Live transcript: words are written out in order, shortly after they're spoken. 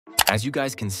As you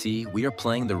guys can see, we are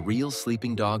playing the Real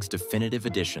Sleeping Dogs Definitive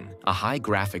Edition, a high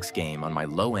graphics game on my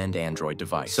low-end Android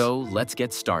device. So let's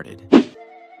get started.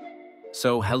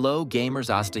 So hello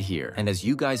gamers, Asta here, and as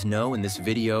you guys know, in this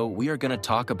video we are going to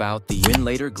talk about the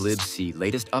WinLator GLIBC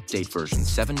latest update version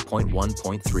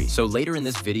 7.1.3. So later in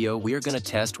this video we are going to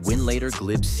test WinLator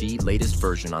GLIBC latest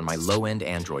version on my low-end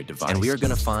Android device, and we are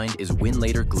going to find, is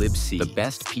WinLator GLIBC the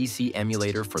best PC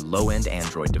emulator for low-end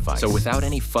Android device. So without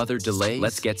any further delay,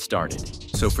 let's get started.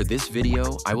 So for this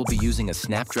video I will be using a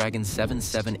Snapdragon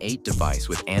 778 device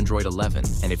with Android 11,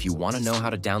 and if you want to know how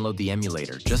to download the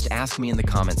emulator, just ask me in the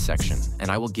comments section,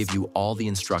 and I will give you all the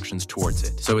instructions towards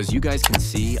it. So as you guys can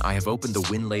see, I have opened the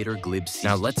WinLator GLIBC.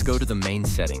 Now let's go to the main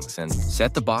settings and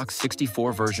set the box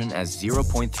 64 version as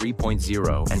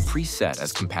 0.3.0 and preset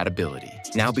as compatibility.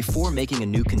 Now before making a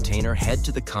new container, head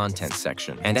to the content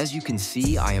section. And as you can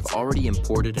see, I have already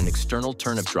imported an external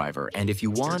turnip driver, and if you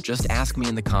want, just ask me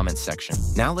in the comments section.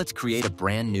 Now let's create a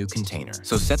brand new container.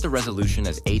 So set the resolution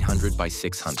as 800 by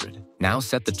 600. Now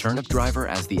set the turnip driver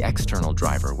as the external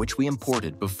driver, which we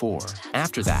imported before.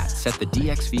 After that, set the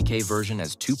DXVK version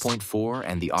as 2.4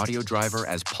 and the audio driver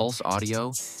as Pulse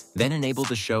Audio, then enable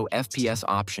the Show FPS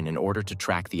option in order to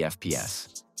track the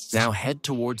FPS. Now head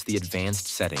towards the advanced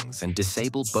settings and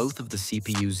disable both of the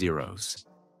CPU zeros.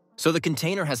 So the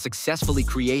container has successfully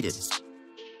created.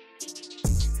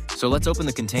 So let's open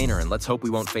the container and let's hope we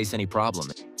won't face any problem.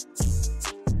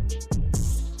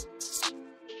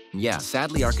 Yeah,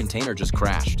 sadly our container just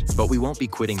crashed, but we won't be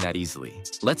quitting that easily.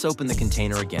 Let's open the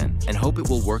container again and hope it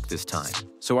will work this time.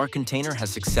 So our container has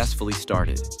successfully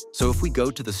started. So if we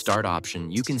go to the Start option,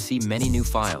 you can see many new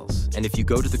files. And if you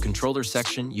go to the Controller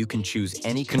section, you can choose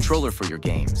any controller for your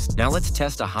games. Now let's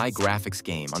test a high graphics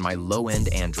game on my low-end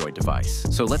Android device.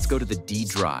 So let's go to the D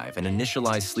drive and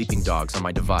initialize Sleeping Dogs on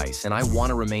my device, and I want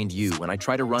to remain you when I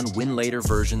try to run WinLator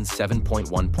version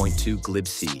 7.1.2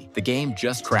 GLIBC. The game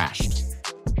just crashed.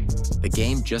 The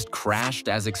game just crashed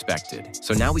as expected.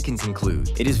 So now we can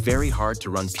conclude, it is very hard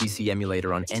to run PC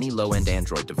emulator on any low-end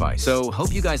Android device. So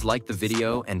hope you guys liked the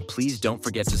video, and please don't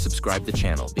forget to subscribe to the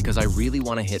channel because I really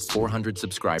want to hit 400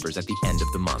 subscribers at the end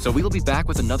of the month. So we will be back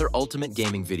with another ultimate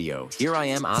gaming video. Here I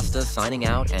am, Asta, signing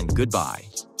out, and goodbye.